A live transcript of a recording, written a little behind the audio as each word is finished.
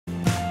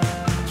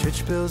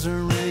church bells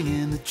are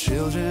ringing, the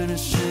children are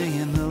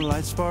singing, the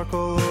lights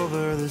sparkle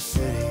over the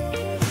city.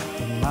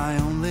 But my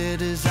only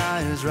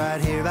desire's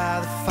right here by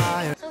the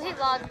fire. So hey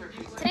vlog,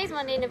 today's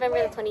Monday,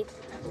 November the 28th.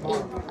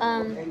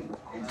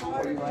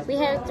 We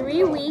have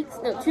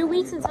 2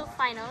 weeks until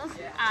finals.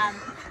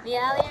 Me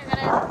and Ali are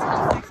gonna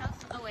toast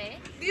ourselves away.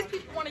 These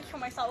people want to kill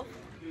myself.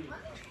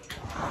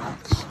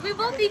 We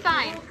will be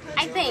fine,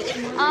 I think.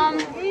 I'm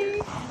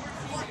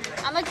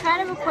gonna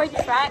try to record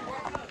track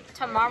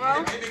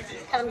tomorrow.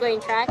 I'm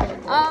going track.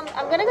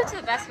 I'm gonna go to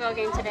the basketball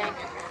game today.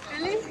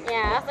 Really?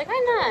 Yeah, I was like,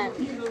 why not?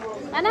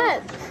 Why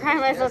not cry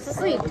myself to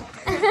sleep?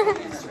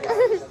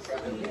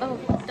 Oh,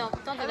 don't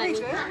do that.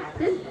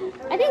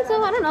 I think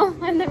so. I don't know.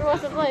 I've never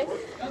watched it play.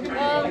 But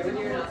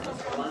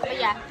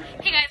yeah.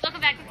 Hey guys,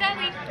 welcome back to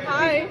Sally.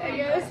 Hi, I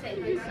guess.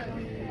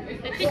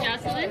 Did she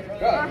Jocelyn?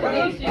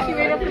 She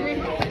made up for me.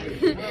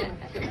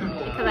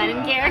 Because I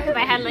didn't care, because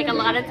I had like a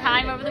lot of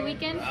time over the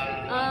weekend.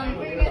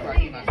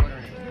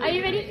 Are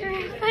you ready for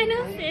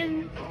finals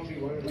in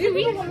 2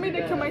 weeks? You want me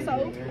to kill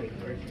myself?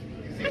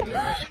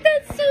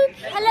 That's so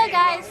cute. Hello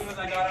guys.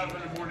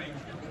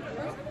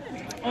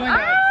 Oh my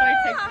god,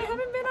 I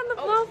haven't been on the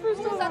vlog for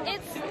so long.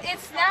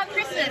 It's now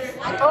Christmas.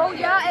 Oh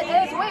yeah, it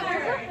is. Wait,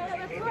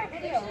 where's that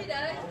video?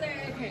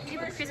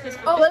 Christmas.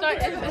 Oh,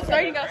 it's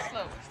starting out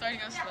slow.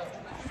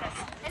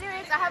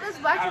 Anyways, I have this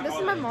black shirt. This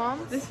is my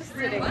mom. This is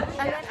sitting. And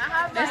then I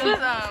have this is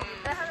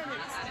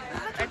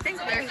I think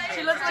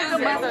she looks like a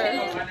mother.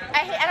 I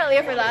hate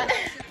Analia for that.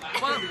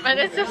 Well, but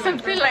it's just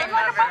something like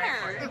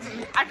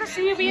I can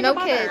see you being no a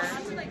mother. kids.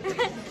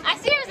 I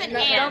see her as an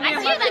aunt. I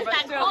see her like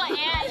that cool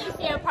aunt you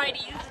see at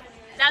parties.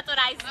 That's what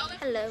I see.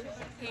 Hello.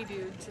 Hey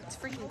dudes, it's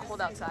freaking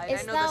cold outside.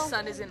 It's I know now- the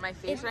sun is in my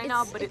face right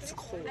now, but it's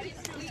cold.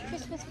 It's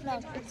Christmas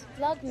vlog. It's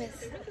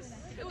Vlogmas.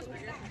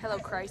 Hello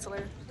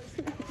Chrysler.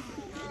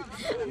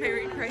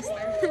 Merry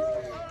Chrysler.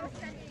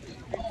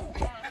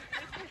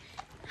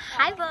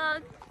 Hi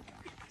vlog.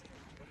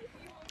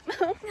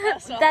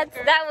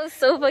 that was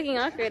so fucking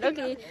awkward.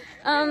 Okay.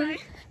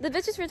 The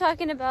bitches were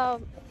talking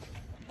about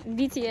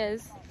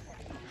BTS.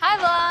 Hi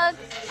vlog.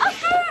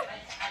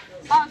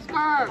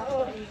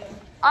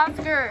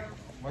 Oscar.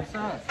 What's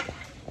up?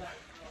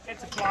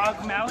 It's a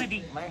vlog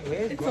melody. My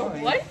hair's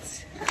growing.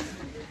 What?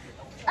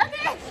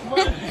 Okay.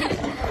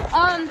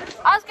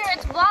 Oscar,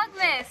 it's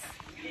Vlogmas.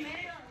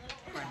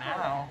 For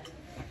now.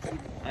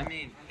 I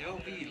mean, it'll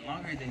be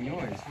longer than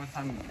yours once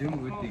I'm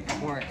done with the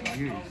 4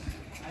 years.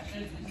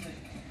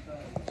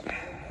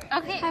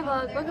 Okay. Hi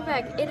vlog, welcome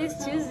back. It is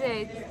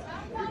Tuesday.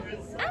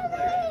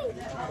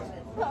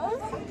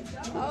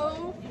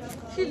 Oh,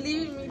 she's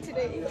leaving me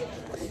today.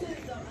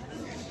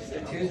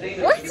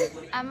 What?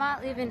 I'm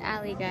not leaving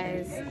Allie,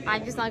 guys.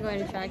 I'm just not going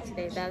to track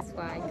today. That's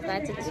why. Because I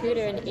had to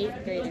tutor an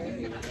 8th grader.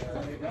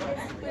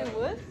 Wait,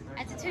 what? I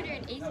had to tutor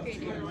an 8th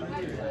grader.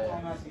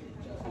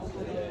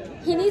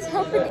 He needs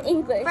help in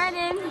English.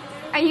 Brennan,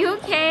 are you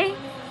okay?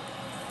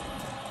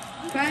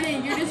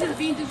 Brandon, you're just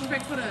being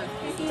disrespectful to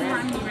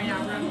Harmony right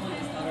now, bro.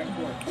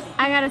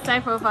 I got a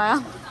side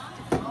profile.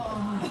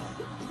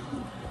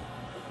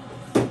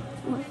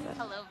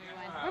 Hello,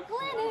 everyone. We're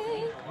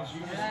planning.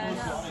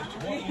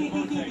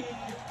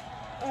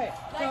 Alright,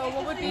 so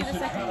what would be the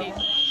second date?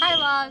 Hi,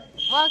 vlog.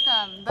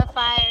 Welcome. The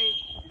fire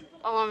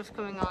alarm's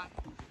coming on.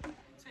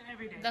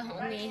 The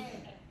homie.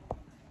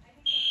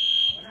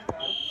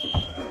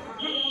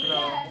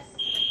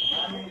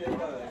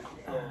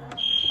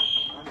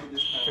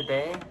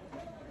 Today,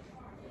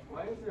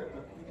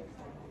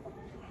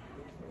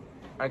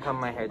 I cut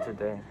my hair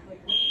today.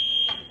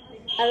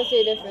 I don't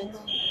see a difference.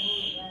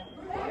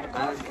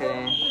 I'm just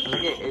kidding.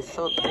 Look at it's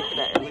so thick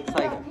that it looks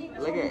like,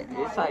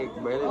 it's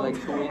like barely like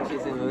 2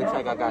 inches and it looks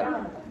like I got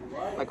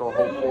like a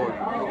whole cord.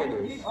 Look at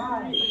this.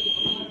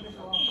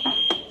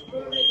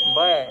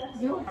 But,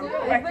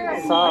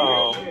 so,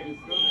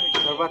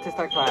 we're about to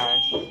start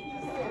class.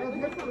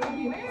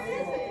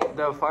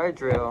 The fire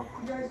drill,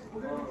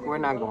 we're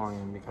not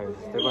going because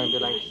they're going to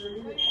be like,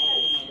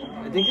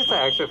 I think it's an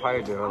actual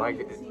fire drill.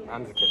 Like,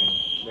 I'm just kidding.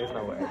 There's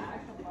no way.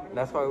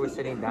 That's why we're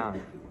sitting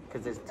down.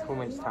 Because there's too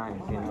much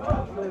time, you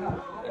know?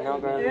 You know,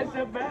 girl?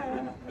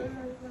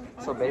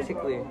 So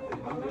basically,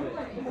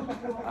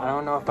 I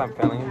don't know if I'm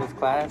failing this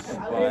class,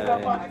 but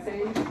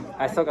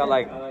I still got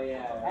like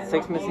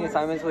 6 missing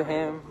assignments with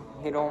him.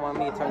 He don't want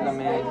me to turn them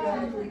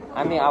in.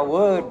 I mean, I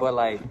would, but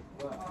like,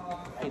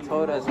 he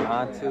told us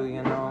not to,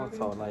 you know?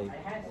 So like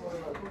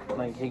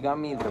he got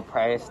me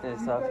depressed and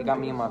stuff. He got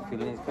me in my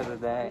feelings because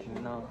of that, you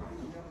know?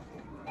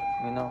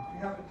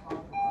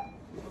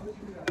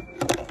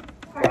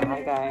 But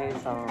hi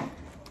guys, I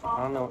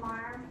don't know.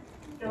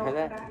 You hear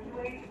that?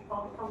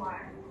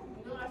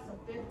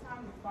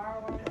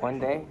 One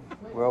day,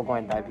 we're all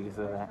going to die because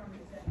of that.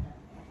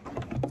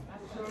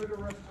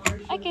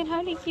 I can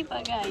hardly keep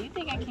a guy. You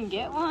think I can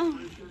get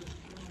one?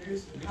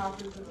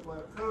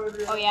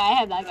 Oh yeah, I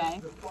had that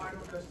guy.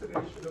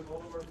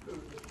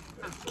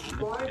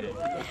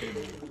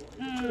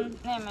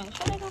 Never mind.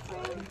 Should I go for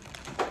him?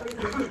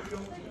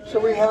 So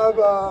we have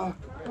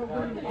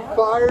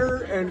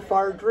fire and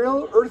fire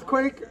drill,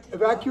 earthquake,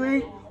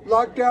 evacuate,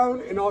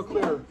 lockdown and all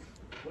clear.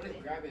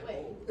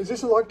 Is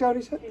this a lockdown,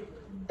 he said?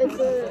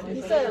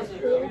 He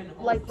said,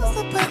 like, What's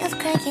the point of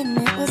cracking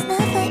it? Was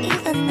never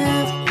even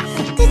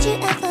love. Did you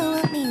ever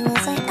want me?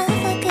 Was I